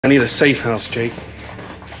I need a safe house, Jake.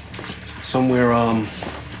 Somewhere,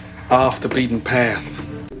 off the beaten path.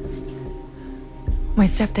 My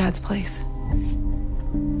stepdad's place.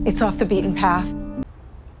 It's off the beaten path.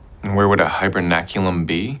 And where would a hibernaculum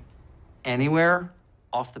be? Anywhere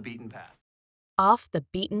off the beaten path. Off the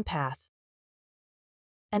beaten path.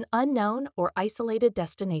 An unknown or isolated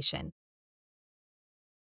destination.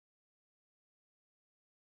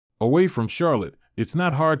 Away from Charlotte, it's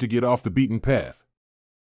not hard to get off the beaten path.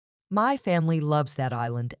 My family loves that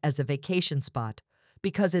island as a vacation spot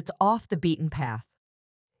because it's off the beaten path.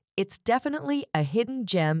 It's definitely a hidden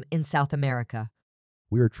gem in South America.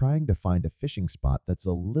 We are trying to find a fishing spot that's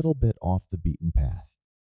a little bit off the beaten path.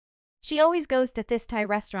 She always goes to this Thai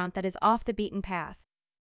restaurant that is off the beaten path.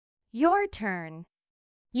 Your turn.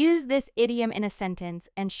 Use this idiom in a sentence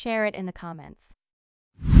and share it in the comments.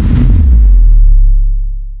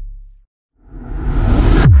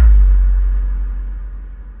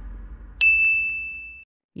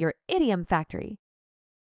 Your Idiom Factory.